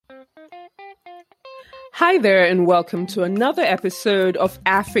Hi there, and welcome to another episode of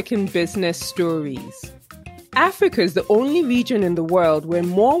African Business Stories. Africa is the only region in the world where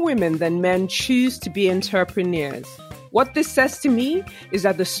more women than men choose to be entrepreneurs. What this says to me is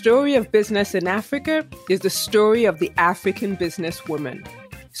that the story of business in Africa is the story of the African businesswoman.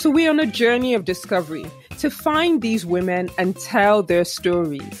 So we're on a journey of discovery to find these women and tell their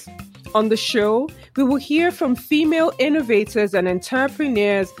stories. On the show, we will hear from female innovators and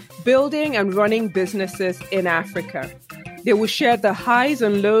entrepreneurs building and running businesses in Africa. They will share the highs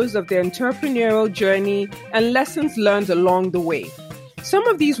and lows of their entrepreneurial journey and lessons learned along the way. Some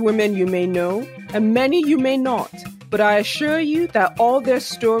of these women you may know, and many you may not, but I assure you that all their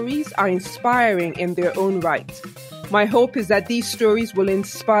stories are inspiring in their own right. My hope is that these stories will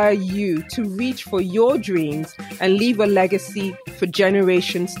inspire you to reach for your dreams and leave a legacy for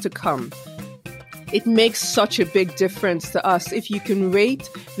generations to come. It makes such a big difference to us if you can rate,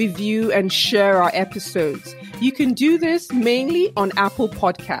 review, and share our episodes. You can do this mainly on Apple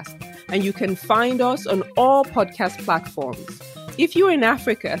Podcasts, and you can find us on all podcast platforms. If you're in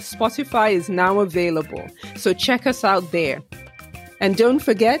Africa, Spotify is now available, so check us out there. And don't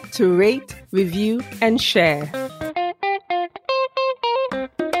forget to rate, review, and share.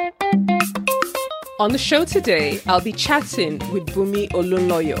 On the show today, I'll be chatting with Bunmi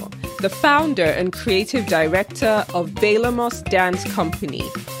Olunloyo, the founder and creative director of Bailamos Dance Company,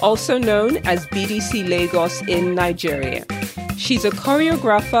 also known as BDC Lagos in Nigeria. She's a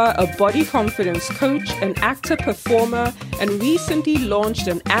choreographer, a body confidence coach, an actor performer, and recently launched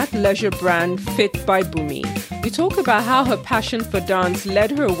an athleisure brand, Fit by Bunmi. We talk about how her passion for dance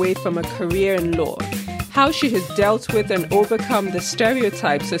led her away from a career in law, how she has dealt with and overcome the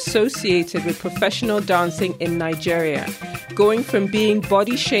stereotypes associated with professional dancing in Nigeria, going from being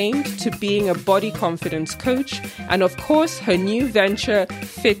body shamed to being a body confidence coach, and of course, her new venture,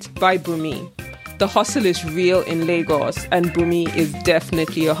 Fit by Bunmi. The hustle is real in Lagos, and Bunmi is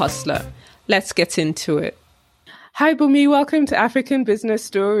definitely a hustler. Let's get into it. Hi, Bunmi. Welcome to African Business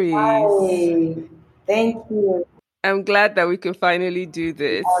Stories. Hi, thank you. I'm glad that we can finally do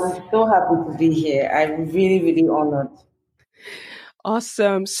this. I'm so happy to be here. I'm really, really honored.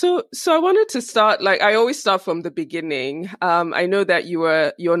 Awesome. So I wanted to start, I always start from the beginning. I know that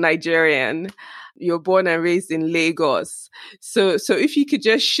you're Nigerian. You're born and raised in Lagos. So if you could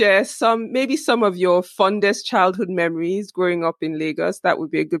just share maybe some of your fondest childhood memories growing up in Lagos, that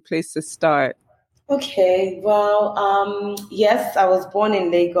would be a good place to start. Okay, well, yes, I was born in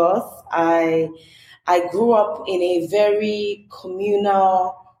Lagos. I grew up in a very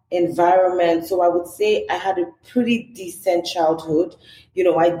communal environment. So I would say I had a pretty decent childhood.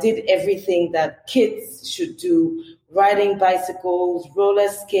 I did everything that kids should do, riding bicycles, roller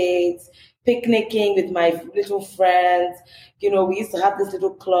skates, picnicking with my little friends. We used to have this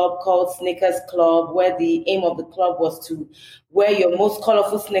little club called Sneakers Club, where the aim of the club was to wear your most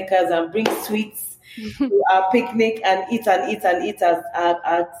colorful sneakers and bring sweets to our picnic and eat as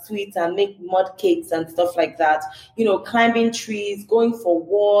sweets and make mud cakes and stuff like that. Climbing trees, going for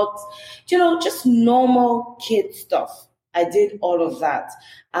walks, just normal kid stuff. I did all of that.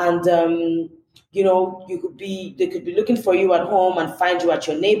 And, they could be looking for you at home and find you at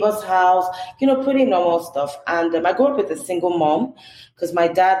your neighbor's house, pretty normal stuff. And I grew up with a single mom because my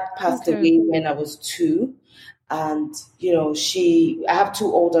dad passed away when I was 2. And, I have 2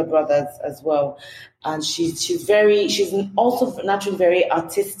 older brothers as well. And she's also naturally very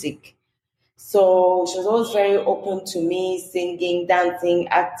artistic. So she was always very open to me singing, dancing,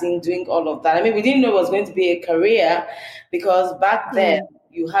 acting, doing all of that. I mean, we didn't know it was going to be a career because back then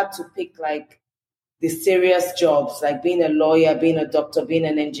you had to pick the serious jobs, like being a lawyer, being a doctor, being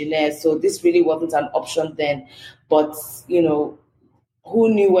an engineer. So this really wasn't an option then. But,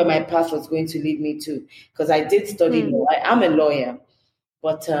 who knew where my path was going to lead me to? Because I did study law. I am a lawyer.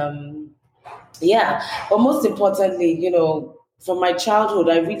 But, but most importantly, from my childhood,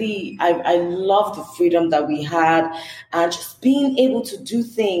 I love the freedom that we had and just being able to do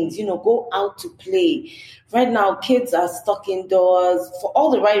things, go out to play. Right now, kids are stuck indoors for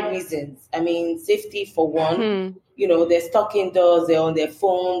all the right reasons. I mean, safety for one, they're stuck indoors, they're on their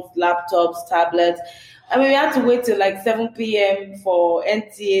phones, laptops, tablets. I mean, we had to wait till 7 p.m. for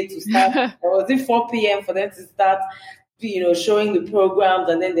NTA to start. Or was it 4 p.m. for them to start, showing the programs,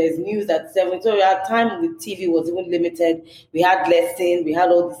 and then there's news at 7. So our time with TV was even limited. We had lessons, we had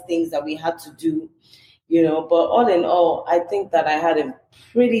all these things that we had to do, But all in all, I think that I had a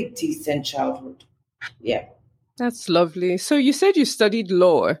pretty decent childhood. Yeah. That's lovely. So you said you studied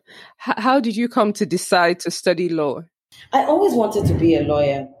law. How did you come to decide to study law? I always wanted to be a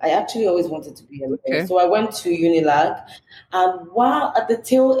lawyer. I actually always wanted to be a lawyer. Okay. So I went to Unilag. And while at the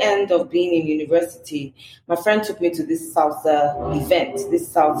tail end of being in university, my friend took me to this salsa event,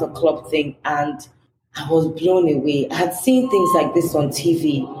 this salsa club thing. And I was blown away. I had seen things like this on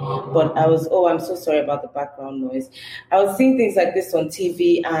TV, but I'm so sorry about the background noise. I was seeing things like this on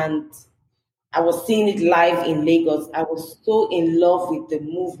TV, and I was seeing it live in Lagos. I was so in love with the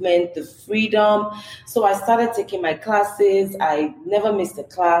movement, the freedom. So I started taking my classes. I never missed a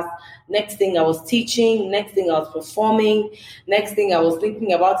class. Next thing I was teaching. Next thing I was performing. Next thing I was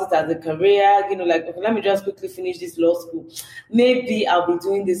thinking about it as a career. Like, okay, let me just quickly finish this law school. Maybe I'll be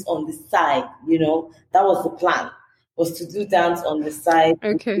doing this on the side. That was the plan, was to do dance on the side,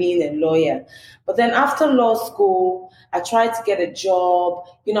 Okay. being a lawyer. But then after law school, I tried to get a job.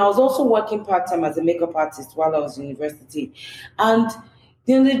 I was also working part-time as a makeup artist while I was in university. And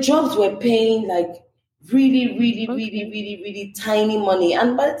the jobs were paying like really, really, really, really, really tiny money.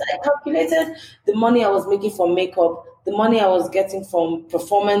 And but I calculated the money I was making from makeup, the money I was getting from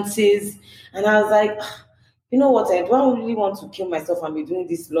performances, and I was like, you know what, do I really want to kill myself and be doing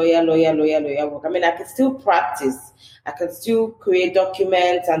this lawyer work? I mean, I can still practice. I can still create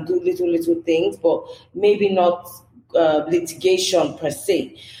documents and do little things, but maybe not litigation per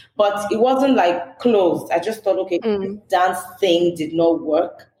se. But it wasn't like closed. I just thought, okay, if this dance thing did not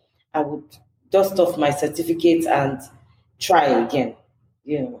work, I would dust off my certificate and try again.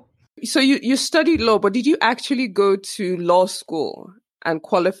 So you studied law, but did you actually go to law school and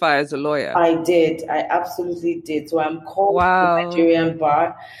qualify as a lawyer? I did. I absolutely did. So I'm called to the Nigerian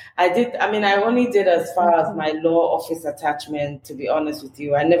bar. I only did as far as my law office attachment, to be honest with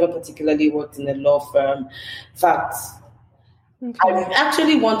you. I never particularly worked in a law firm. In fact, I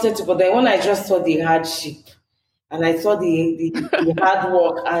actually wanted to, but then when I just saw the hardship and I saw the hard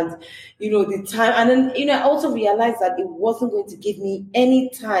work and, the time, and then, I also realized that it wasn't going to give me any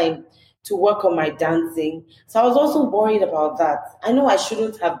time to work on my dancing. So I was also worried about that. I know I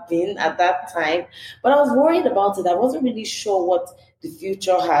shouldn't have been at that time, but I was worried about it. I wasn't really sure what the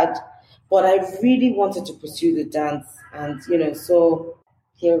future had, but I really wanted to pursue the dance. And, so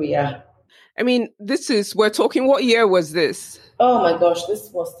here we are. I mean, we're talking, what year was this? Oh my gosh,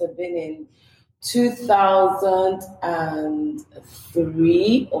 this must have been in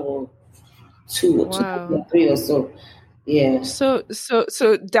 2003 or 2003 or so. Yeah. So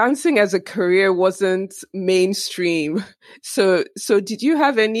dancing as a career wasn't mainstream. So did you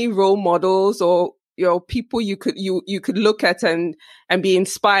have any role models or people you could look at and be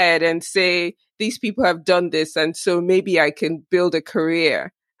inspired and say, these people have done this, and so maybe I can build a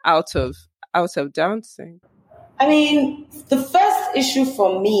career out of dancing? I mean, the first issue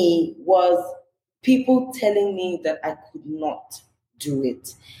for me was people telling me that I could not do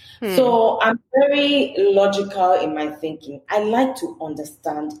it. So I'm very logical in my thinking. I like to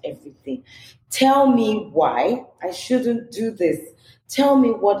understand everything. Tell me why I shouldn't do this. Tell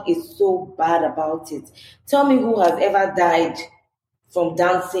me what is so bad about it. Tell me who has ever died from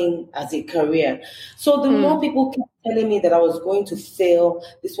dancing as a career. So the more people kept telling me that I was going to fail,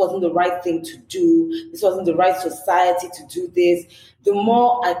 this wasn't the right thing to do, this wasn't the right society to do this, the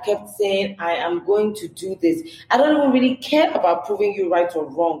more I kept saying, I am going to do this. I don't even really care about proving you right or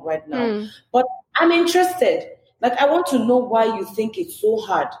wrong right now, but I'm interested. Like, I want to know why you think it's so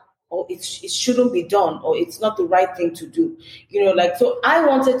hard, or it shouldn't be done, or it's not the right thing to do. So I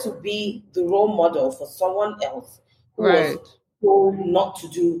wanted to be the role model for someone else who was told not to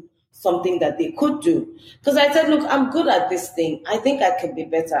do something that they could do. Because I said, look, I'm good at this thing. I think I can be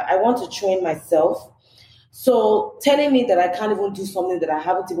better. I want to train myself. So telling me that I can't even do something that I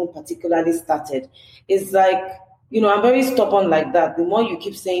haven't even particularly started is like, I'm very stubborn like that. The more you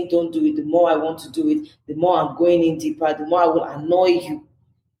keep saying don't do it, the more I want to do it, the more I'm going in deeper, the more I will annoy you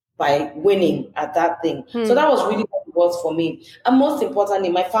by winning at that thing. So that was really what it was for me. And most importantly,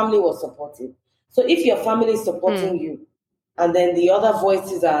 my family was supportive. So if your family is supporting you, and then the other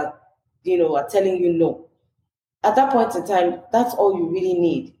voices are telling you no, at that point in time, that's all you really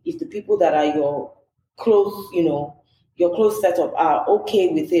need. If the people that are your close setup are okay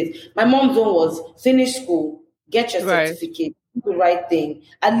with it. My mom's zone was finish school, get your certificate, do the right thing,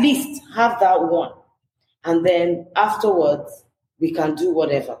 at least have that one. And then afterwards, we can do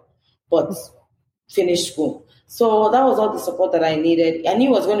whatever. But finish school. So that was all the support that I needed. I knew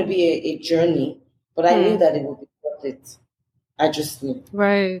it was going to be a journey, but I knew that it would be worth it. I just knew.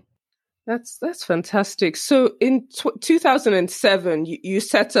 Right. That's fantastic. So in 2007, you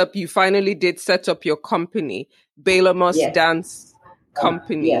finally did set up your company, Baylor Moss Dance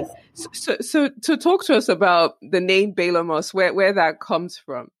Company. Yes. So talk to us about the name Baylor Moss, where that comes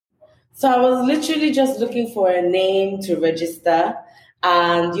from. So I was literally just looking for a name to register.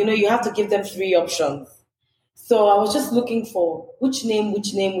 And, you have to give them three options. So I was just looking for which name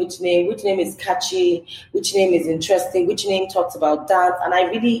is catchy, which name is interesting, which name talks about dance. And I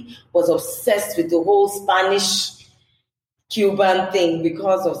really was obsessed with the whole Spanish Cuban thing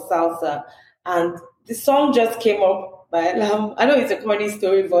because of salsa. And the song just came up by Lam. I know it's a corny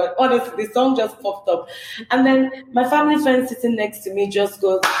story, but honestly, the song just popped up. And then my family friend sitting next to me just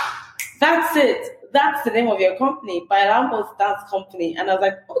goes, "That's it. That's the name of your company, Bailamos Dance Company." And I was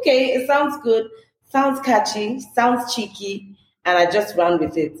like, okay, it sounds good, sounds catchy, sounds cheeky. And I just ran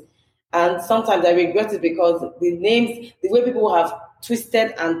with it. And sometimes I regret it because the names, the way people have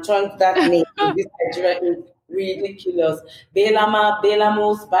twisted and turned that name in this Nigeria is ridiculous. Belama,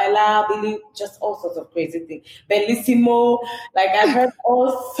 Belamos, Baila, Billy, just all sorts of crazy things. Bellissimo, like I heard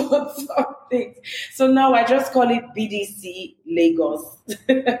all sorts of things. So now I just call it BDC Lagos.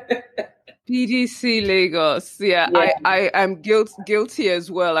 BDC Lagos. Yeah. I'm guilty as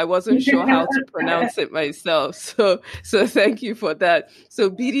well. I wasn't sure how to pronounce it myself. So thank you for that. So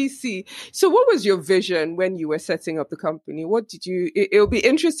BDC. So what was your vision when you were setting up the company? It'll be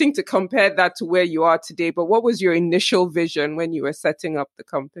interesting to compare that to where you are today, but what was your initial vision when you were setting up the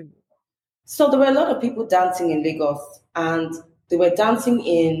company? So there were a lot of people dancing in Lagos, and they were dancing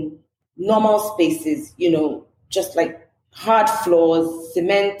in normal spaces, just like hard floors,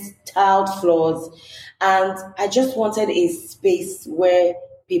 cement tiled floors. And I just wanted a space where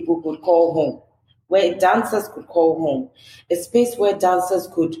people could call home, where dancers could call home, a space where dancers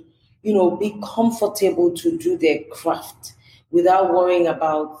could, be comfortable to do their craft without worrying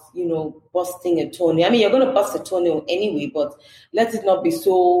about, busting a toenail. I mean, you're going to bust a toenail anyway, but let it not be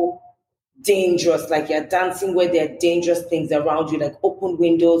so dangerous, like you're dancing where there are dangerous things around you, like open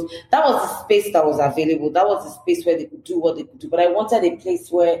windows. That was the space that was available. That was the space where they could do what they could do. But I wanted a place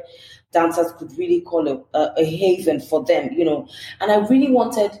where dancers could really call a haven for them, And I really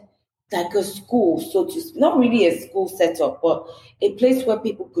wanted like a school, so to not really a school setup, but a place where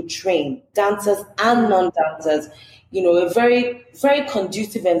people could train dancers and non-dancers. A very, very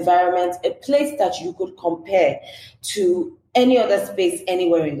conducive environment, a place that you could compare to any other space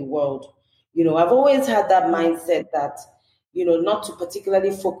anywhere in the world. I've always had that mindset that, not to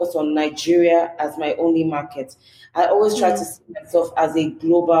particularly focus on Nigeria as my only market. I always try to see myself as a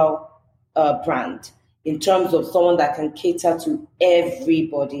global brand in terms of someone that can cater to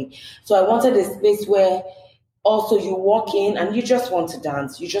everybody. So I wanted a space where also you walk in and you just want to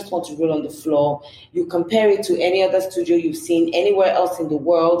dance. You just want to roll on the floor. You compare it to any other studio you've seen anywhere else in the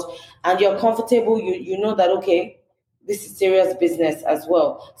world, and you're comfortable. You know that, okay, this is serious business as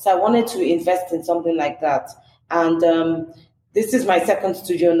well. So I wanted to invest in something like that. And this is my second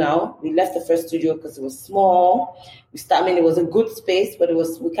studio now. We left the first studio because it was small. It was a good space, but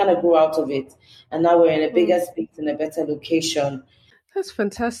we kind of grew out of it. And now we're in a bigger space in a better location. That's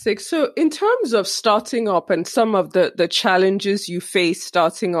fantastic. So in terms of starting up and some of the challenges you face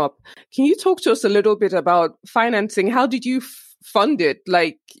starting up, can you talk to us a little bit about financing? How did you fund it?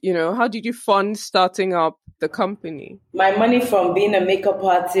 How did you fund starting up the company? My money from being a makeup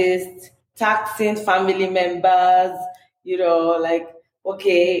artist, taxing family members,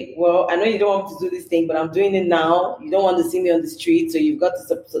 okay, well, I know you don't want to do this thing, but I'm doing it now. You don't want to see me on the street, so you've got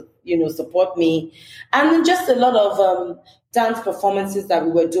to, support me. And just a lot of dance performances that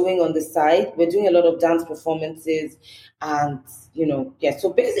we were doing on the side. We're doing a lot of dance performances and,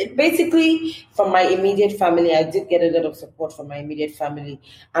 so basically from my immediate family, I did get a lot of support from my immediate family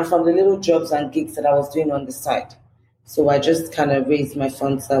and from the little jobs and gigs that I was doing on the side. So I just kind of raised my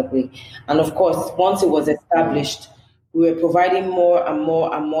funds that way. And of course, once it was established, we were providing more and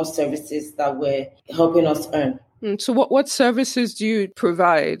more and more services that were helping us earn. So what services do you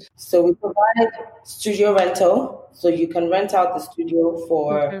provide? So we provide studio rental. So you can rent out the studio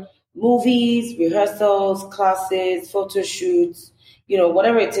for movies, rehearsals, classes, photo shoots,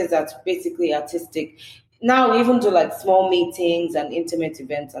 whatever it is that's basically artistic. Now we even do like small meetings and intimate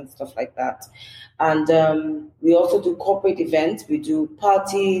events and stuff like that. And we also do corporate events. We do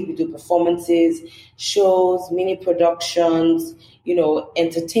parties, we do performances, shows, mini productions,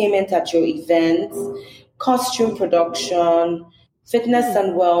 entertainment at your events, costume production, fitness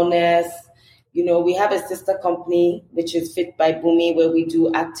and wellness. We have a sister company, which is Fit by Bumi, where we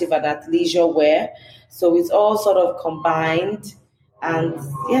do active and athleisure wear. So it's all sort of combined. And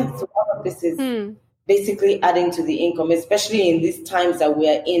so all of this is basically adding to the income, especially in these times that we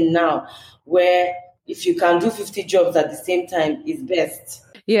are in now, where if you can do 50 jobs at the same time is best.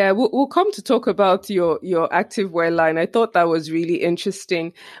 Yeah, we'll come to talk about your activewear line. I thought that was really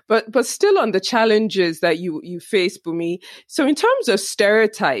interesting, but still on the challenges that you face, Bumi. So in terms of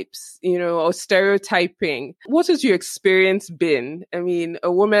stereotypes, or stereotyping, what has your experience been? I mean,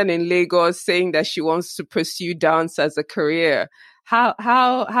 a woman in Lagos saying that she wants to pursue dance as a career. How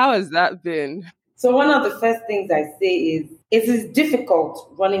has that been? So one of the first things I say is it is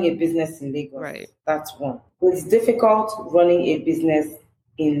difficult running a business in Lagos. Right. That's one. It's difficult running a business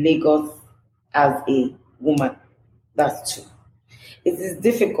in Lagos as a woman. That's two. It is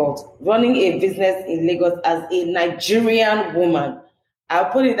difficult running a business in Lagos as a Nigerian woman.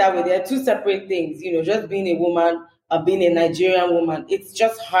 I'll put it that way. There are two separate things, just being a woman or being a Nigerian woman. It's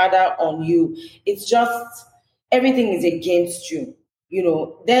just harder on you. It's just everything is against you.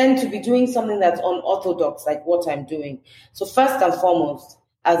 Then to be doing something that's unorthodox, like what I'm doing. So first and foremost,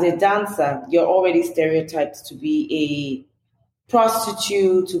 as a dancer, you're already stereotyped to be a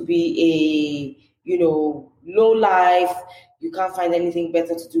prostitute, to be a, low life. You can't find anything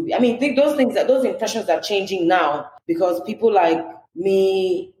better to do. I mean, those impressions are changing now because people like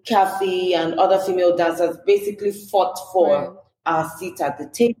me, Kathy, and other female dancers basically fought for our seat at the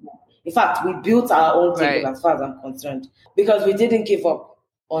table. In fact, we built our own table as far as I'm concerned because we didn't give up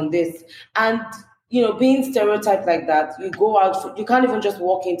on this. And, being stereotyped like that, you go out, you can't even just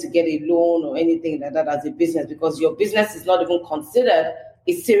walk in to get a loan or anything like that as a business because your business is not even considered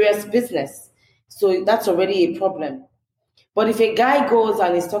a serious business. So that's already a problem. But if a guy goes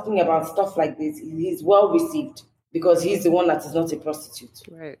and is talking about stuff like this, he's well received because he's the one that is not a prostitute.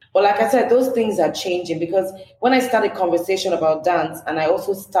 Right. But like I said, those things are changing because when I start a conversation about dance, and I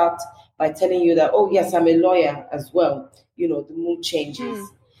also start by telling you that, oh, yes, I'm a lawyer as well, the mood changes.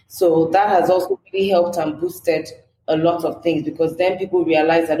 So that has also really helped and boosted a lot of things because then people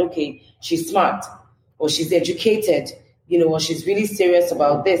realize that, okay, she's smart or she's educated, or she's really serious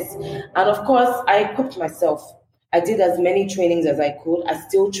about this. And of course, I equipped myself. I did as many trainings as I could. I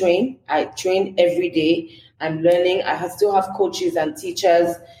still train. I train every day. I'm learning. I still have coaches and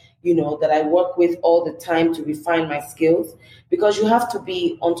teachers, that I work with all the time to refine my skills because you have to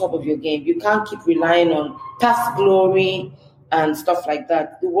be on top of your game. You can't keep relying on past glory and stuff like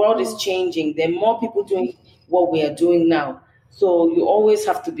that. The world is changing. There are more people doing what we are doing now. So you always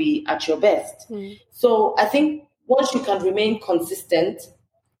have to be at your best. So I think once you can remain consistent,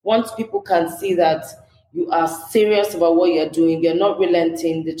 once people can see that you are serious about what you're doing, you're not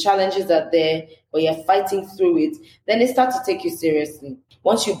relenting, the challenges are there, but you're fighting through it, then they start to take you seriously.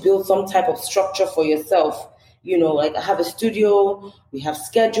 Once you build some type of structure for yourself, like I have a studio, we have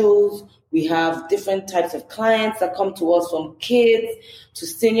schedules, we have different types of clients that come to us from kids to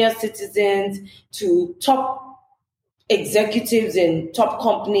senior citizens to top executives in top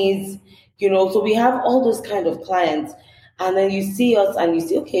companies, so we have all those kind of clients. And then you see us and you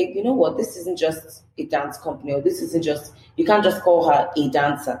say, okay, you know what, this isn't just a dance company, or this isn't just, you can't just call her a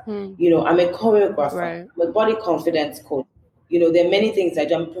dancer. I'm a choreographer, I'm a body confidence coach. There are many things I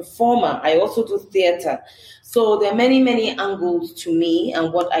do. I'm a performer. I also do theater. So there are many, many angles to me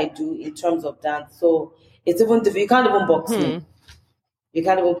and what I do in terms of dance. So it's even, you can't even box me. You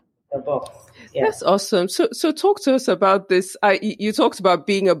can't even put me in a box. Yeah. That's awesome. So talk to us about this. You talked about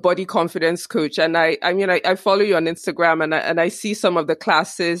being a body confidence coach, and I follow you on Instagram, and I see some of the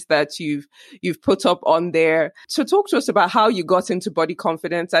classes that you've put up on there. So talk to us about how you got into body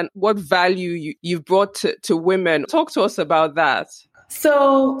confidence and what value you've brought to women. Talk to us about that.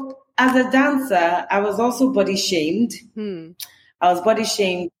 So as a dancer, I was also body shamed. I was body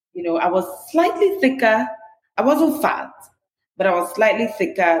shamed. I was slightly thicker. I wasn't fat, but I was slightly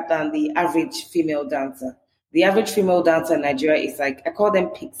thicker than the average female dancer. The average female dancer in Nigeria is like, I call them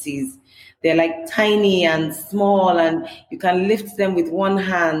pixies. They're like tiny and small and you can lift them with one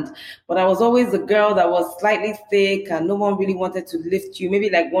hand. But I was always the girl that was slightly thick and no one really wanted to lift you. Maybe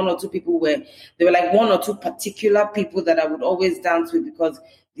like one or two people there were like one or two particular people that I would always dance with because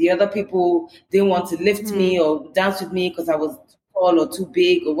the other people didn't want to lift me or dance with me because I was tall or too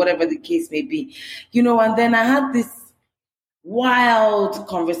big or whatever the case may be. And then I had this wild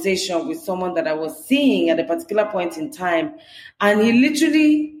conversation with someone that I was seeing at a particular point in time. And he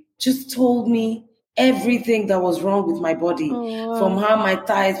literally just told me everything that was wrong with my body, from how my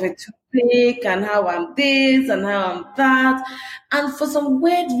thighs were too thick and how I'm this and how I'm that. And for some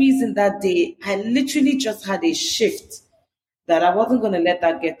weird reason that day, I literally just had a shift that I wasn't going to let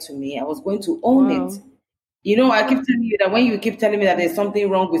that get to me. I was going to own it. I keep telling you that when you keep telling me that there's something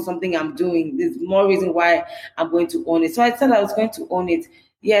wrong with something I'm doing, there's more reason why I'm going to own it. So I said I was going to own it.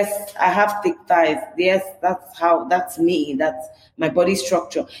 Yes, I have thick thighs. Yes, that's me. That's my body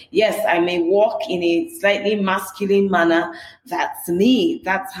structure. Yes, I may walk in a slightly masculine manner. That's me.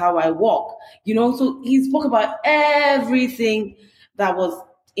 That's how I walk. So he spoke about everything that was,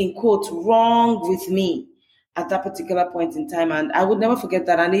 in quotes, wrong with me at that particular point in time. And I would never forget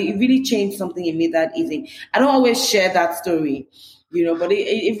that. And it really changed something in me that evening. I don't always share that story, but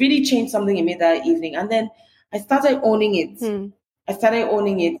it really changed something in me that evening. And then I started owning it. I started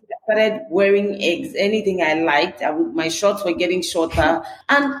owning it. I started wearing anything I liked. My shorts were getting shorter.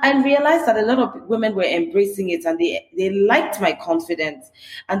 And I realized that a lot of women were embracing it, and they liked my confidence.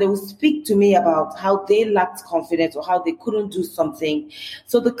 And they would speak to me about how they lacked confidence or how they couldn't do something.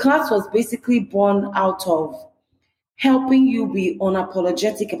 So the class was basically born out of helping you be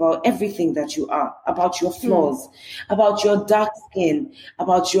unapologetic about everything that you are, about your flaws, about your dark skin,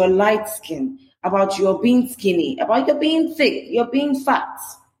 about your light skin, about your being skinny, about your being thick, your being fat,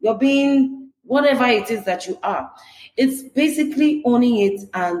 your being whatever it is that you are. It's basically owning it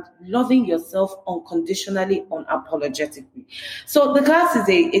and loving yourself unconditionally, unapologetically. So the class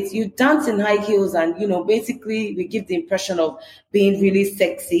it's you dance in high heels and, basically we give the impression of being really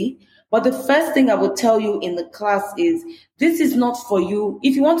sexy. But the first thing I would tell you in the class is this is not for you.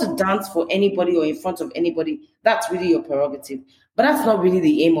 If you want to dance for anybody or in front of anybody, that's really your prerogative. But that's not really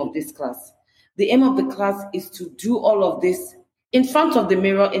the aim of this class. The aim of the class is to do all of this in front of the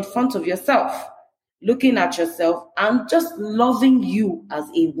mirror, in front of yourself, looking at yourself and just loving you as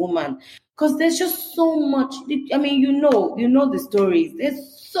a woman. Because there's just so much. I mean, you know the stories.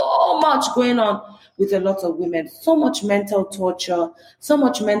 There's so much going on with a lot of women, so much mental torture, so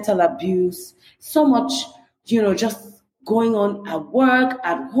much mental abuse, so much, just going on at work,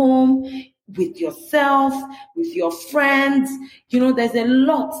 at home, with yourself, with your friends. There's a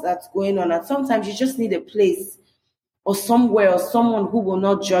lot that's going on. And sometimes you just need a place or somewhere or someone who will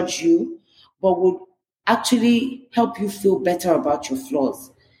not judge you, but will actually help you feel better about your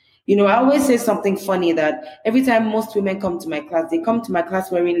flaws. I always say something funny that every time most women come to my class, they come to my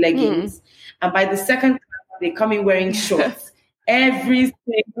class wearing leggings. And by the second class, they come in wearing shorts. Every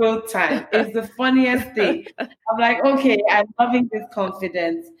single time. It's the funniest thing. I'm like, okay, I'm loving this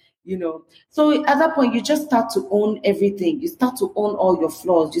confidence, So at that point, you just start to own everything. You start to own all your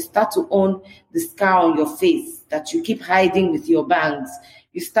flaws. You start to own the scar on your face that you keep hiding with your bangs.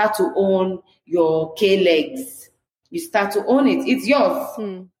 You start to own your K-legs. You start to own it. It's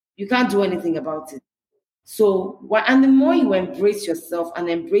yours. You can't do anything about it. So, and the more you embrace yourself and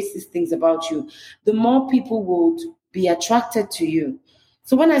embrace these things about you, the more people would be attracted to you.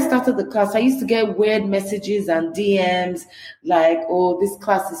 So when I started the class, I used to get weird messages and DMs like, oh, this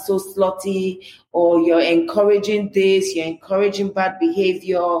class is so slutty, or you're encouraging this, you're encouraging bad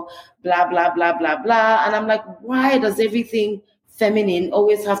behavior, blah, blah, blah, blah, blah. And I'm like, why does everything feminine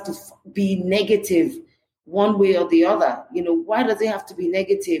always have to be negative one way or the other? Why does it have to be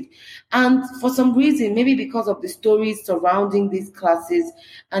negative? And for some reason, maybe because of the stories surrounding these classes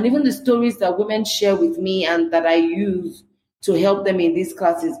and even the stories that women share with me and that I use to help them in these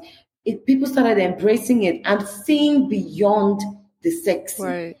classes, people started embracing it and seeing beyond the sexy.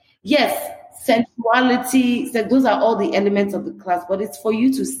 Right. Yes, sensuality, those are all the elements of the class, but it's for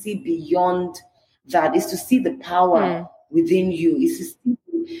you to see beyond that. It's to see the power within you. It's to see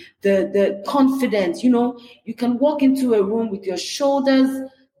the confidence. You can walk into a room with your shoulders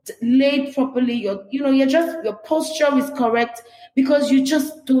laid properly. Your posture is correct because you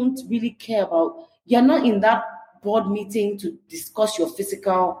just don't really care about. You're not in that board meeting to discuss your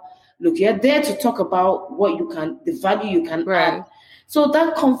physical look. You're there to talk about the value you can add. So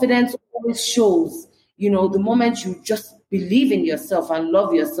that confidence always shows, the moment you just believe in yourself and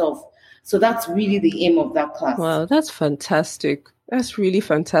love yourself. So that's really the aim of that class. Wow, that's fantastic. That's really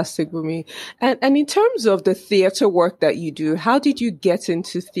fantastic, Bunmi. And in terms of the theater work that you do, how did you get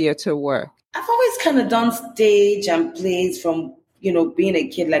into theater work? I've always kind of done stage and plays from being a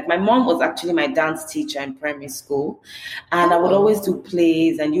kid. Like my mom was actually my dance teacher in primary school, and I would always do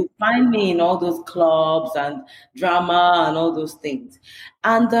plays, and you find me in all those clubs and drama and all those things.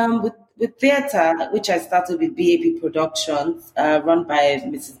 And with theater, which I started with BAP Productions, run by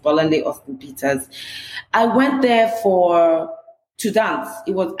Mrs. Bolanle Austin Peters, I went there to dance.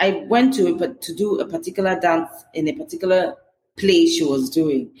 I went to do a particular dance in a particular play she was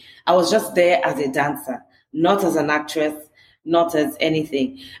doing. I was just there as a dancer, not as an actress, not as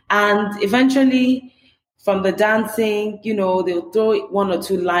anything. And eventually, from the dancing, they'll throw one or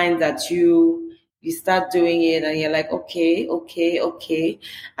two lines at you. You start doing it and you're like, okay, okay, okay.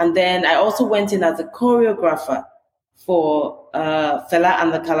 And then I also went in as a choreographer for Fela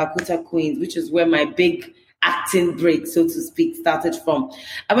and the Kalakuta Queens, which is where my big acting break, so to speak, started from.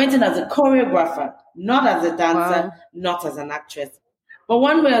 I went in as a choreographer, not as a dancer, Wow. not as an actress. But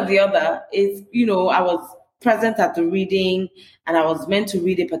one way or the other, is, I was present at the reading and I was meant to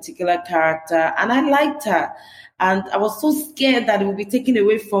read a particular character and I liked her. And I was so scared that it would be taken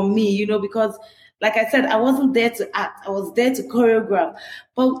away from me, because like I said, I wasn't there to act. I was there to choreograph.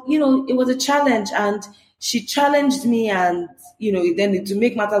 But, it was a challenge and she challenged me and, then to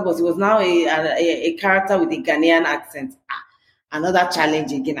make matters worse, it was now a character with a Ghanaian accent. Another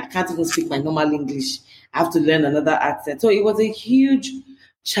challenge again. I can't even speak my normal English. I have to learn another accent. So it was a huge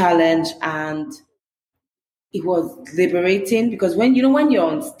challenge and it was liberating because when you're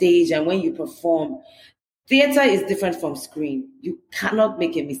on stage and when you perform, theater is different from screen. You cannot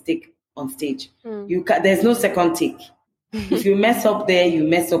make a mistake on stage. There's no second take. If you mess up there, you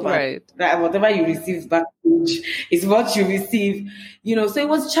mess up. Right. Whatever you receive backstage is what you receive. So it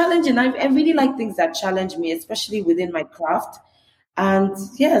was challenging. I really like things that challenge me, especially within my craft. And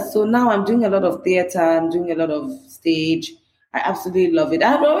yeah, so now I'm doing a lot of theater. I'm doing a lot of stage. I absolutely love it.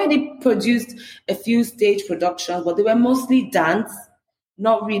 I've already produced a few stage productions, but they were mostly dance,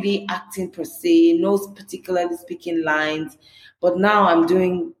 not really acting per se, no particularly speaking lines. But now I'm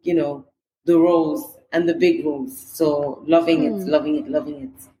doing, the roles and the big roles. So loving it, loving it, loving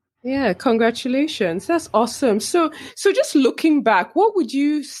it. Yeah, congratulations. That's awesome. So just looking back, what would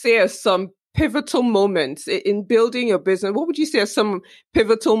you say are some pivotal moments in building your business? What would you say are some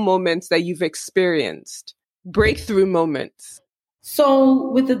pivotal moments that you've experienced? Breakthrough moments? So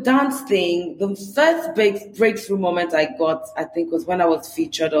with the dance thing, the first breakthrough moment I got, I think, was when I was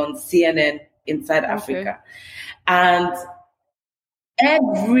featured on CNN Inside Africa. And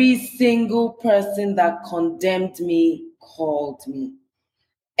every single person that condemned me called me.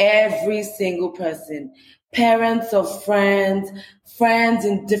 Every single person. Parents of friends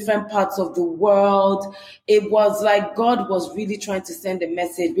in different parts of the world. It was like God was really trying to send a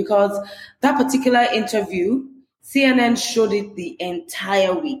message because that particular interview, CNN showed it the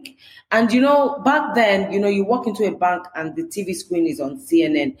entire week. And, back then, you walk into a bank and the TV screen is on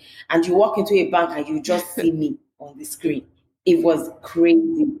CNN and you walk into a bank and you just see me on the screen. It was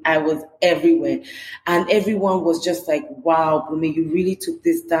crazy. I was everywhere. And everyone was just like, wow, Bumi, you really took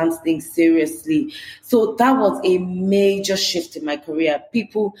this dance thing seriously. So that was a major shift in my career.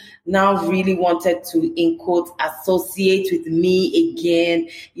 People now really wanted to, in quotes, associate with me again.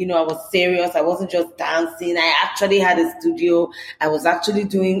 I was serious. I wasn't just dancing. I actually had a studio. I was actually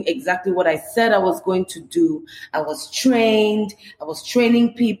doing exactly what I said I was going to do. I was trained. I was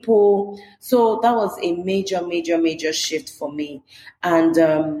training people. So that was a major, major, major shift for me. And,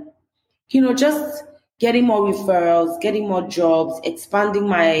 just getting more referrals, getting more jobs, expanding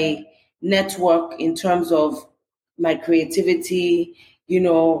my network in terms of my creativity,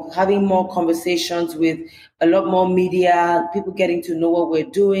 having more conversations with a lot more media, people getting to know what we're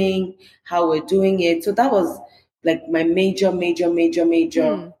doing, how we're doing it. So that was like my major, major, major,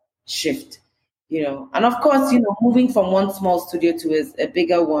 major shift, And of course, moving from one small studio to a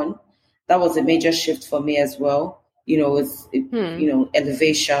bigger one, that was a major shift for me as well.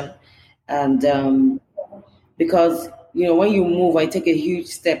 Elevation. And because, when you move, I take a huge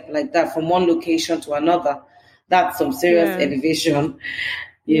step like that from one location to another. That's some serious elevation,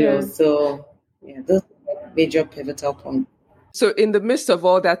 So, those are major pivotal points. So in the midst of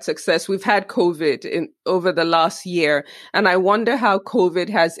all that success, we've had COVID over the last year. And I wonder how COVID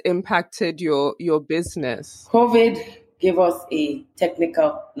has impacted your business. COVID gave us a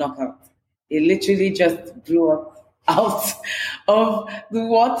technical knockout. It literally just blew us out of the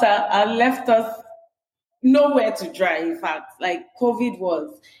water and left us nowhere to dry. In fact, like COVID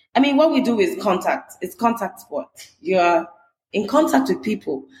was, what we do is contact. It's contact sport. You're in contact with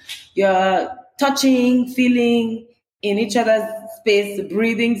people. You're touching, feeling in each other's space,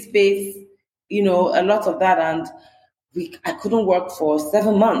 breathing space, a lot of that. And I couldn't work for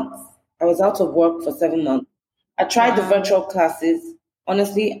 7 months. I was out of work for 7 months. I tried the virtual classes.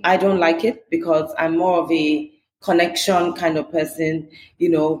 Honestly, I don't like it because I'm more of a connection kind of person,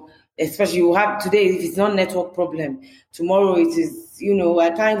 especially you have today, if it's not network problem, tomorrow it is,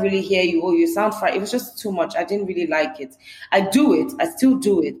 I can't really hear you. Oh, you sound fine. It was just too much. I didn't really like it. I do it. I still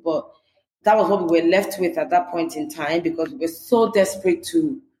do it. But that was what we were left with at that point in time because we were so desperate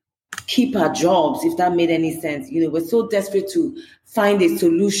to keep our jobs, if that made any sense. We're so desperate to find a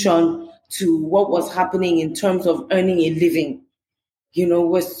solution to what was happening in terms of earning a living.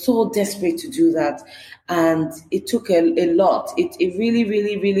 We're so desperate to do that. And it took a lot. It really,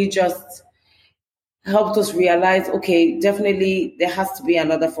 really, really just, helped us realize, okay, definitely there has to be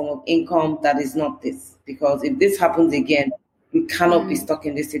another form of income that is not this. Because if this happens again, we cannot be stuck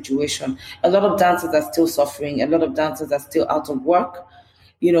in this situation. A lot of dancers are still suffering. A lot of dancers are still out of work,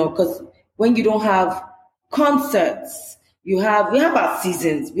 because when you don't have concerts, we have our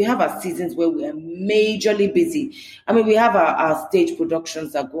seasons. We have our seasons where we are majorly busy. I mean, we have our stage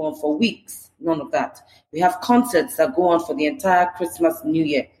productions that go on for weeks. None of that. We have concerts that go on for the entire Christmas, New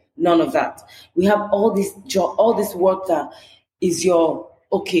Year. None of that. We have all this work that is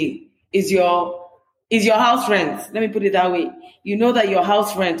is your house rent. Let me put it that way. You know that your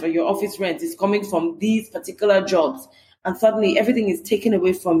house rent or your office rent is coming from these particular jobs, and suddenly everything is taken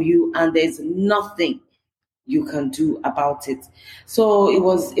away from you, and there's nothing you can do about it. So it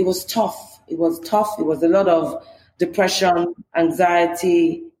was tough. It was tough. It was a lot of depression,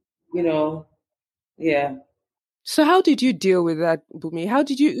 anxiety, yeah. So how did you deal with that, Bumi? How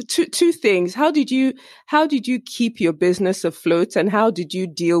did you two things? How did you keep your business afloat, and how did you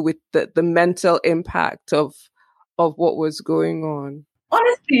deal with the mental impact of what was going on?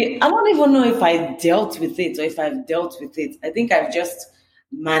 Honestly, I don't even know if I dealt with it or if I've dealt with it. I think I've just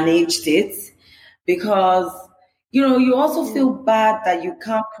managed it because you also feel bad that you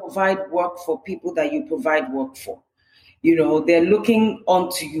can't provide work for people that you provide work for. They're looking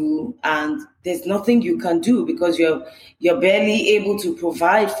onto you, and there's nothing you can do because you're barely able to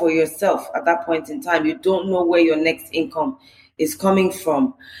provide for yourself at that point in time. You don't know where your next income is coming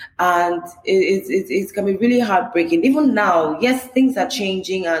from, and it's gonna be really heartbreaking. Even now, yes, things are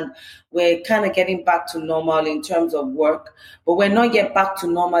changing, and we're kind of getting back to normal in terms of work, but we're not yet back to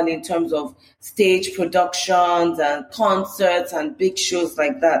normal in terms of stage productions and concerts and big shows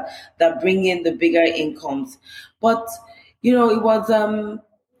like that bring in the bigger incomes. But it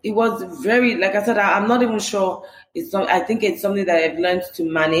was very, like I said, I'm not even sure. I think it's something that I've learned to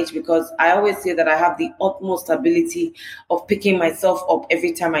manage, because I always say that I have the utmost ability of picking myself up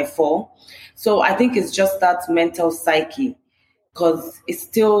every time I fall. So I think it's just that mental psyche, because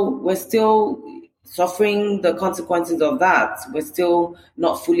we're still suffering the consequences of that. We're still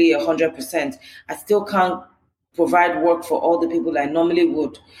not fully 100%. I still can't provide work for all the people I normally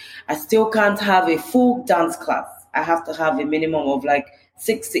would. I still can't have a full dance class. I have to have a minimum of like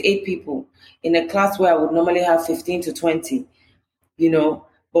 6 to 8 people in a class where I would normally have 15 to 20,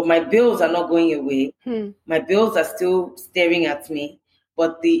 but my bills are not going away. My bills are still staring at me,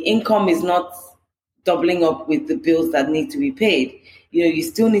 but the income is not doubling up with the bills that need to be paid. You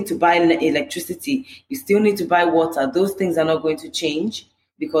still need to buy electricity. You still need to buy water. Those things are not going to change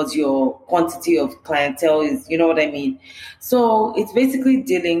because your quantity of clientele is, you know what I mean? So it's basically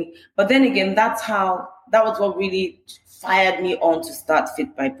dealing. But then again, that was what really fired me on to start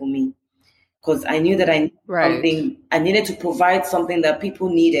Fit by Bumi, because I knew that I needed to provide something that people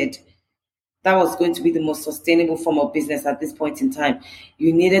needed. That was going to be the most sustainable form of business at this point in time.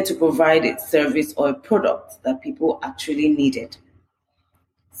 You needed to provide a service or a product that people actually needed.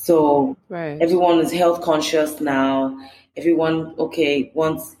 So everyone is health conscious now. Everyone,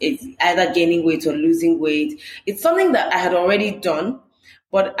 wants it's either gaining weight or losing weight. It's something that I had already done,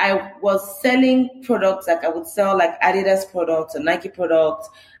 but I was selling products, like I would sell like Adidas products or Nike products.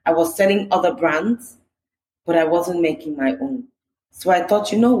 I was selling other brands, but I wasn't making my own. So I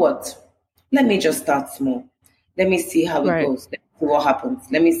thought, you know what? Let me just start small. Let me see how it goes. Let me see what happens.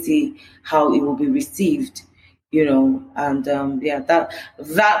 Let me see how it will be received, and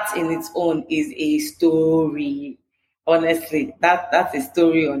that in its own is a story. Honestly, that's a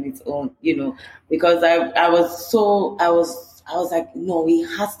story on its own, because I was like, no, it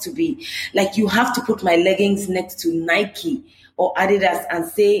has to be like, you have to put my leggings next to Nike or Adidas and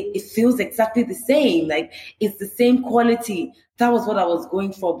say it feels exactly the same, like it's the same quality. That was what I was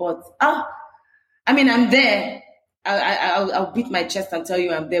going for. But I'm there. I'll beat my chest and tell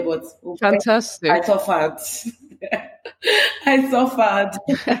you I'm there, but fantastic. I suffered. I suffered.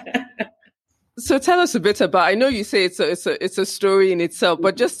 So tell us a bit about, I know you say it's a story in itself,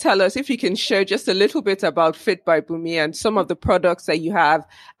 but just tell us, if you can share just a little bit about Fit by Bumi and some of the products that you have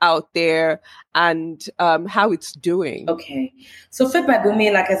out there and how it's doing. Okay. So Fit by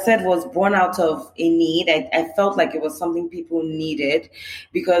Bumi, like I said, was born out of a need. I felt like it was something people needed,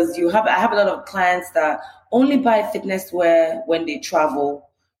 because I have a lot of clients that only buy fitness wear when they travel,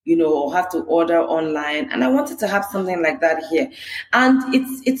 or have to order online. And I wanted to have something like that here. And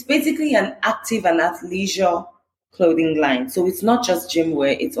it's basically an active and athleisure clothing line. So it's not just gym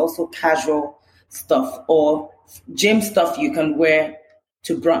wear, it's also casual stuff or gym stuff you can wear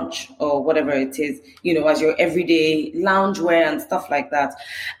to brunch or whatever it is, as your everyday lounge wear and stuff like that.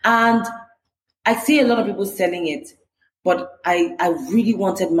 And I see a lot of people selling it, but I really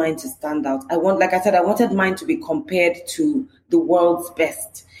wanted mine to stand out. Like I said, I wanted mine to be compared to the world's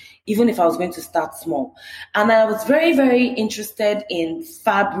best, even if I was going to start small. And I was very, very interested in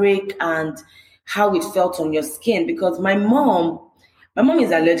fabric and how it felt on your skin, because my mom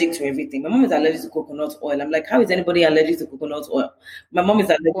is allergic to everything. My mom is allergic to coconut oil. I'm like, how is anybody allergic to coconut oil? My mom is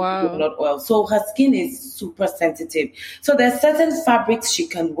allergic to coconut oil. So her skin is super sensitive. So there's certain fabrics she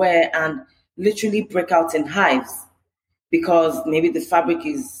can wear and literally break out in hives, because maybe the fabric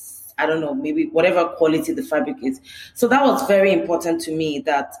is, I don't know, maybe whatever quality the fabric is. So that was very important to me,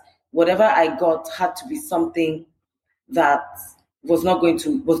 that whatever I got had to be something that was going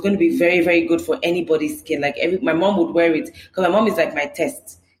to be very, very good for anybody's skin. Like my mom would wear it, because my mom is like my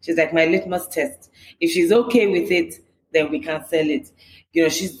test. She's like my litmus test. If she's okay with it, then we can sell it.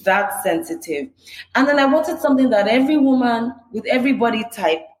 She's that sensitive. And then I wanted something that every woman with every body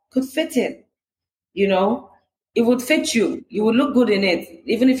type could fit in. It would fit you. You would look good in it,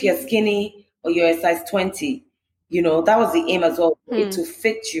 even if you're skinny or you're a size 20. That was the aim as well, it to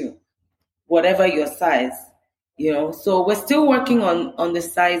fit you, whatever your size. So we're still working on the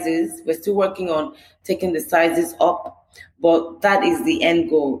sizes. We're still working on taking the sizes up, but that is the end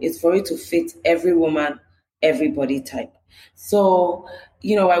goal. It's for it to fit every woman, every body type. So,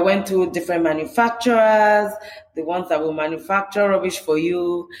 I went to different manufacturers, the ones that will manufacture rubbish for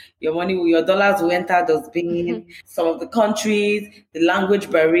you. Your dollars will enter those bins. Some of the countries, the language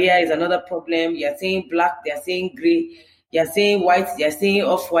barrier is another problem. You're saying black, they're saying gray. You're saying white, they're saying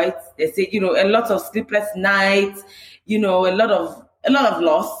off-white. They say, a lot of sleepless nights, a lot of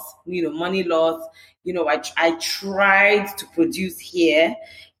loss, money loss. I tried to produce here.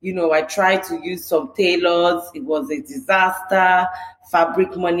 I tried to use some tailors. It was a disaster.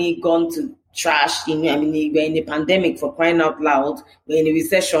 Fabric money gone to trash. We're in a pandemic, for crying out loud. We're in a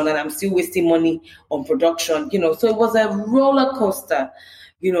recession and I'm still wasting money on production. So it was a roller coaster.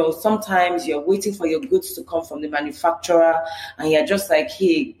 Sometimes you're waiting for your goods to come from the manufacturer and you're just like,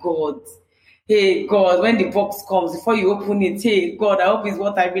 hey, God, when the box comes, before you open it, hey, God, I hope it's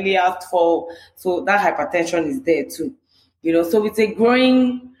what I really asked for. So that hypertension is there too. So it's a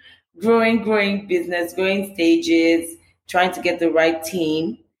growing business, growing stages, trying to get the right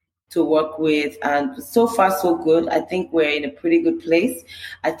team to work with. And so far, so good. I think we're in a pretty good place.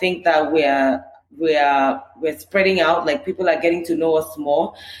 I think that we're spreading out, like people are getting to know us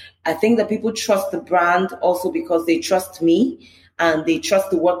more. I think that people trust the brand also because they trust me and they trust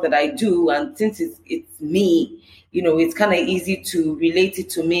the work that I do. And since it's me, it's kind of easy to relate it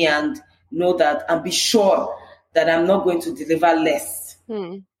to me and know that and be sure that I'm not going to deliver less.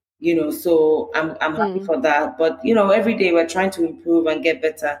 So I'm happy for that. But, every day we're trying to improve and get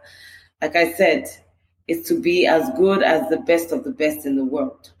better. Like I said, is to be as good as the best of the best in the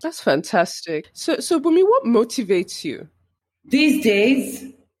world. That's fantastic. So Bumi, what motivates you? These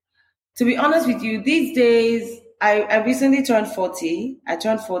days, to be honest with you, I recently turned 40. I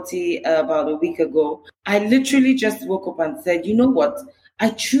turned 40 about a week ago. I literally just woke up and said, you know what? I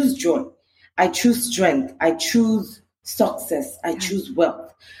choose joy. I choose strength. I choose success. I choose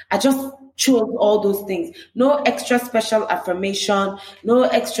wealth. I just chose all those things. No extra special affirmation, no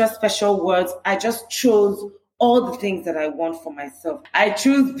extra special words. I just chose all the things that I want for myself. I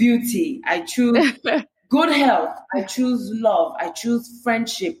choose beauty. I choose good health. I choose love. I choose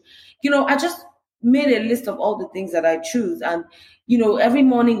friendship. I just made a list of all the things that I choose. And, every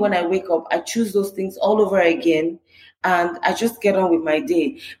morning when I wake up, I choose those things all over again. And I just get on with my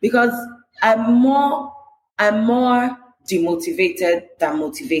day because I'm more demotivated than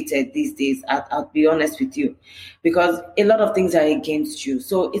motivated these days. I'll be honest with you, because a lot of things are against you.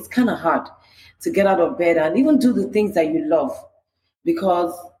 So it's kind of hard to get out of bed and even do the things that you love,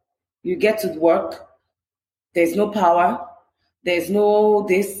 because you get to work, there's no power, there's no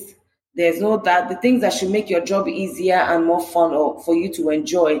this, there's no that. The things that should make your job easier and more fun or for you to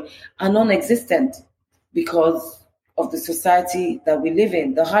enjoy are non-existent because of the society that we live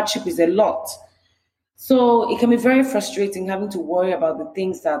in. The hardship is a lot. So it can be very frustrating having to worry about the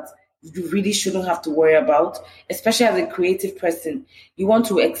things that you really shouldn't have to worry about, especially as a creative person. You want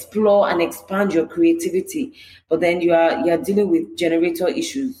to explore and expand your creativity, but then you're dealing with generator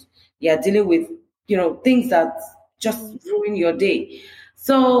issues. You're dealing with, things that just ruin your day.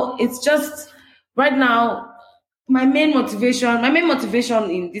 So it's just right now, my main motivation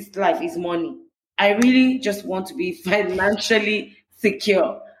in this life is money. I really just want to be financially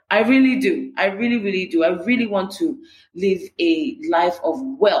secure. I really do. I really, really do. I really want to live a life of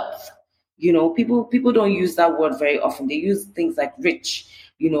wealth. People don't use that word very often. They use things like rich,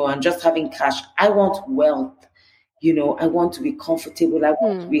 and just having cash. I want wealth. I want to be comfortable. I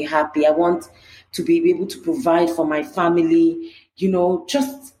want to be happy. I want to be able to provide for my family,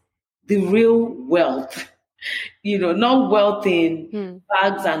 just the real wealth, not wealth in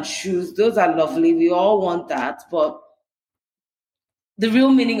bags and shoes. Those are lovely. We all want that, but the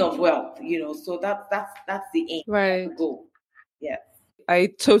real meaning of wealth, so that's the aim, right? The goal. Yeah. I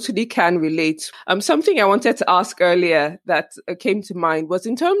totally can relate. Something I wanted to ask earlier that came to mind was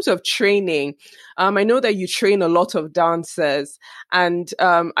in terms of training. I know that you train a lot of dancers, and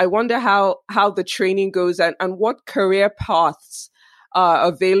I wonder how the training goes and what career paths are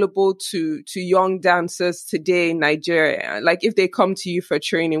available to young dancers today in Nigeria. Like if they come to you for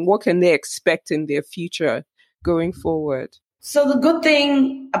training, what can they expect in their future going forward? So the good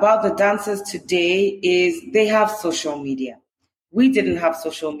thing about the dancers today is they have social media. We didn't have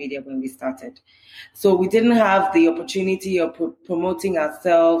social media when we started. So we didn't have the opportunity of promoting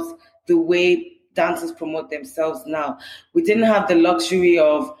ourselves the way dancers promote themselves now. We didn't have the luxury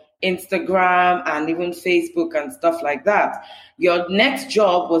of Instagram and even Facebook and stuff like that. Your next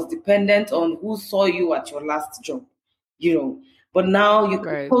job was dependent on who saw you at your last job, But now you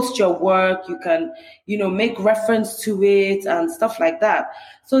can post your work, you can, make reference to it and stuff like that.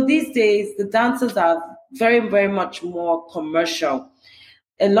 So these days, the dancers are very, very much more commercial.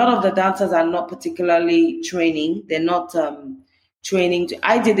 A lot of the dancers are not particularly training. They're not training.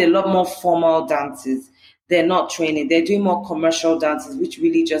 I did a lot more formal dances. They're not training. They're doing more commercial dances, which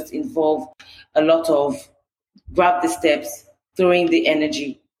really just involve a lot of grab the steps, throwing the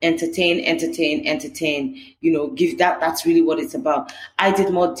energy. Entertain, give that's really what it's about. I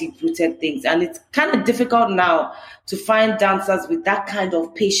did more deep-rooted things, and it's kind of difficult now to find dancers with that kind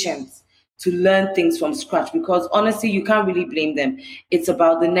of patience to learn things from scratch, because honestly, you can't really blame them. It's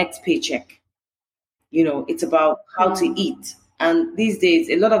about the next paycheck. It's about how to eat. And these days,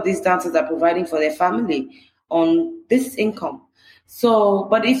 a lot of these dancers are providing for their family on this income. So,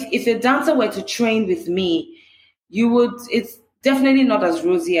 but if a dancer were to train with me, it's definitely not as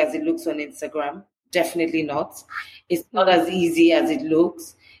rosy as it looks on Instagram. Definitely not. It's not as easy as it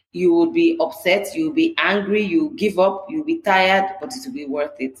looks. You would be upset, you'll be angry, you give up, you'll be tired, but it will be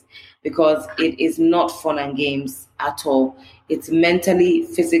worth it, because it is not fun and games at all. It's mentally,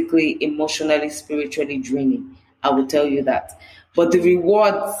 physically, emotionally, spiritually draining. I will tell you that. But the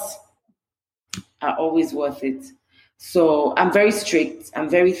rewards are always worth it. So I'm very strict. I'm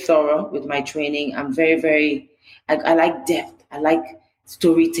very thorough with my training. I'm very, very, I like depth. I like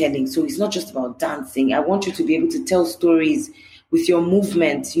storytelling. So it's not just about dancing. I want you to be able to tell stories with your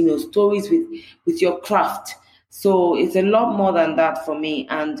movement, stories with your craft. So it's a lot more than that for me.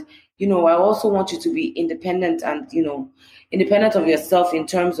 And, I also want you to be independent and, independent of yourself in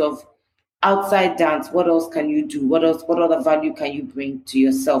terms of outside dance. What else can you do? What other value can you bring to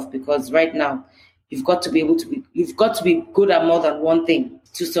yourself? Because right now, you've got to be good at more than one thing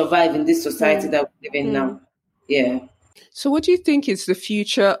to survive in this society that we live in now. Yeah. So what do you think is the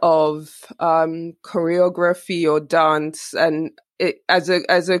future of choreography or dance, and as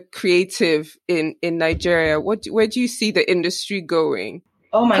a creative in Nigeria? Where do you see the industry going?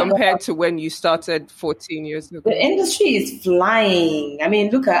 Oh my compared God. to when you started 14 years ago? The industry is flying. I mean,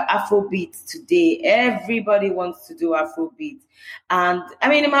 look at Afrobeat today. Everybody wants to do Afrobeat. And I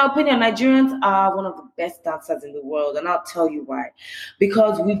mean, in my opinion, Nigerians are one of the best dancers in the world. And I'll tell you why.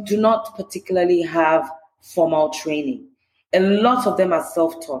 Because we do not particularly have formal training. A lot of them are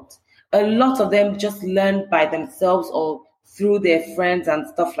self-taught. A lot of them just learn by themselves or through their friends and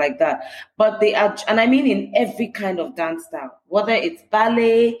stuff like that. But they are, and I mean in every kind of dance style, whether it's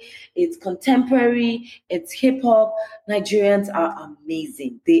ballet, it's contemporary, it's hip hop, Nigerians are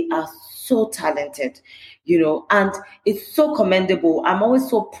amazing. They are so talented, and it's so commendable. I'm always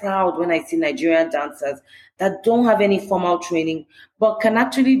so proud when I see Nigerian dancers that don't have any formal training, but can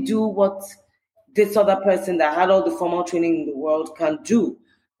actually do what this other person that had all the formal training in the world can do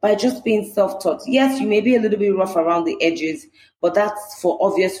by just being self-taught. Yes, you may be a little bit rough around the edges, but that's for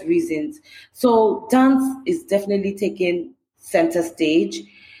obvious reasons. So dance is definitely taking center stage.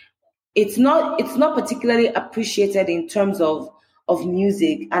 It's not particularly appreciated in terms of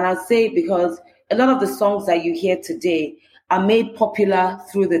music. And I'll say because a lot of the songs that you hear today are made popular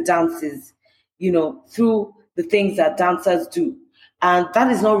through the dances, through the things that dancers do. And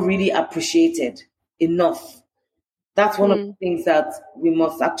that is not really appreciated enough. That's one of the things that we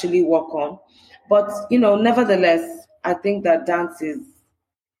must actually work on. But, nevertheless, I think that dance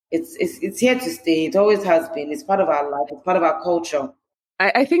it's here to stay. It always has been. It's part of our life. It's part of our culture.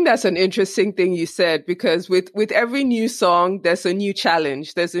 I think that's an interesting thing you said, because with every new song, there's a new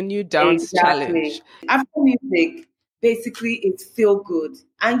challenge. There's a new dance challenge. Afro music, basically, it's feel good.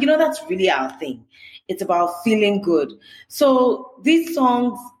 And, that's really our thing. It's about feeling good. So these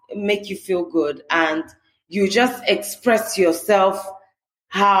songs, make you feel good, and you just express yourself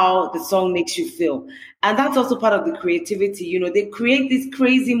how the song makes you feel. And that's also part of the creativity. You know, they create this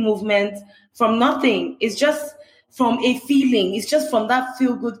crazy movement from nothing. It's just from a feeling. It's just from that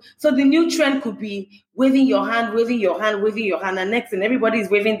feel good. So the new trend could be waving your hand, waving your hand, waving your hand. And next thing, everybody is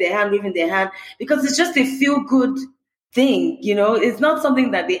waving their hand, because it's just a feel good thing. You know, it's not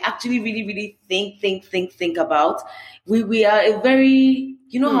something that they actually really, really think about. We are a very,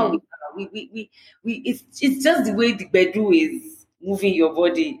 you know, how we it's just the way the Bedu is moving your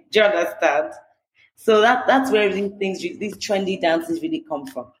body. Do you understand? So that's where these things, these trendy dances really come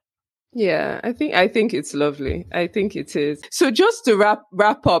from. Yeah, I think it's lovely. I think it is. So just to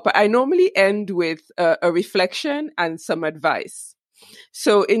wrap up, I normally end with a reflection and some advice.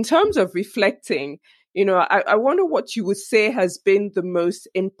 So in terms of reflecting, you know, I wonder what you would say has been the most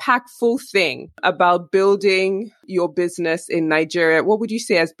impactful thing about building your business in Nigeria. What would you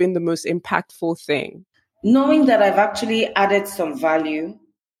say has been the most impactful thing? Knowing that I've actually added some value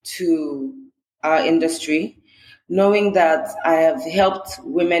to our industry, knowing that I have helped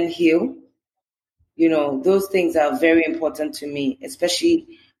women heal, you know, those things are very important to me, especially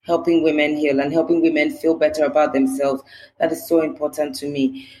helping women heal and helping women feel better about themselves. That is so important to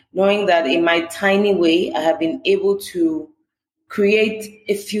me. Knowing that in my tiny way, I have been able to create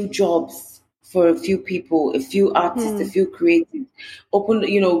a few jobs for a few people, a few artists, a few creatives,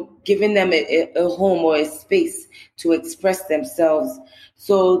 giving them a home or a space to express themselves.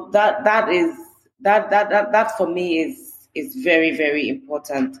 So that for me is very, very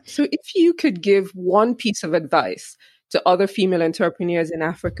important. So if you could give one piece of advice to other female entrepreneurs in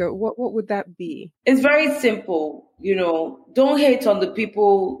Africa, what would that be? It's very simple. You know, don't hate on the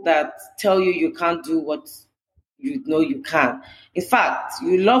people that tell you can't do what you know you can. In fact,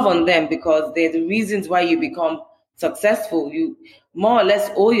 you love on them because they're the reasons why you become successful. You more or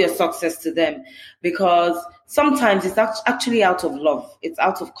less owe your success to them, because sometimes it's actually out of love. It's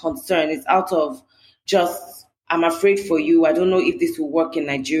out of concern. It's out of just, I'm afraid for you. I don't know if this will work in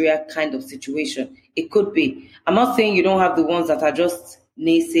Nigeria kind of situation. It could be. I'm not saying you don't have the ones that are just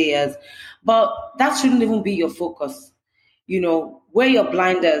naysayers, but that shouldn't even be your focus. You know, wear your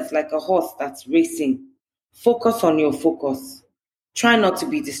blinders like a horse that's racing. Focus on your focus. Try not to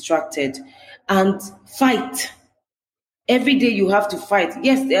be distracted and fight. Every day you have to fight.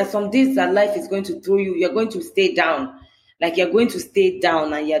 Yes, there are some days that life is going to throw you. You're going to stay down. Like you're going to stay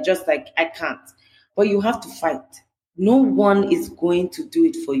down and you're just like, I can't. But you have to fight. No one is going to do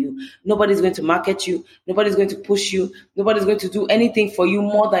it for you. Nobody's going to market you. Nobody's going to push you. Nobody's going to do anything for you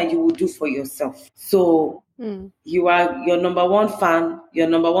more than you will do for yourself. So you are your number one fan, your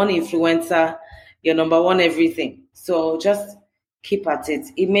number one influencer, your number one everything. So just keep at it.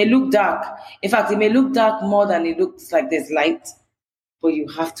 It may look dark. In fact, it may look dark more than it looks like there's light. But you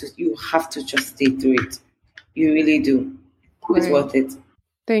have to just stay through it. You really do. It's worth it.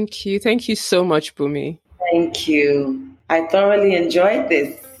 Thank you. Thank you so much, Bunmi. Thank you. I thoroughly enjoyed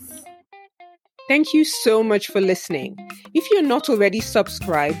this. Thank you so much for listening. If you're not already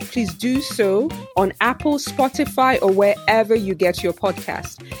subscribed, please do so on Apple, Spotify, or wherever you get your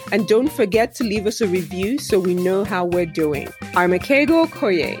podcast. And don't forget to leave us a review so we know how we're doing. I'm Akego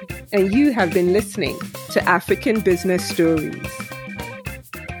Okoye, and you have been listening to African Business Stories.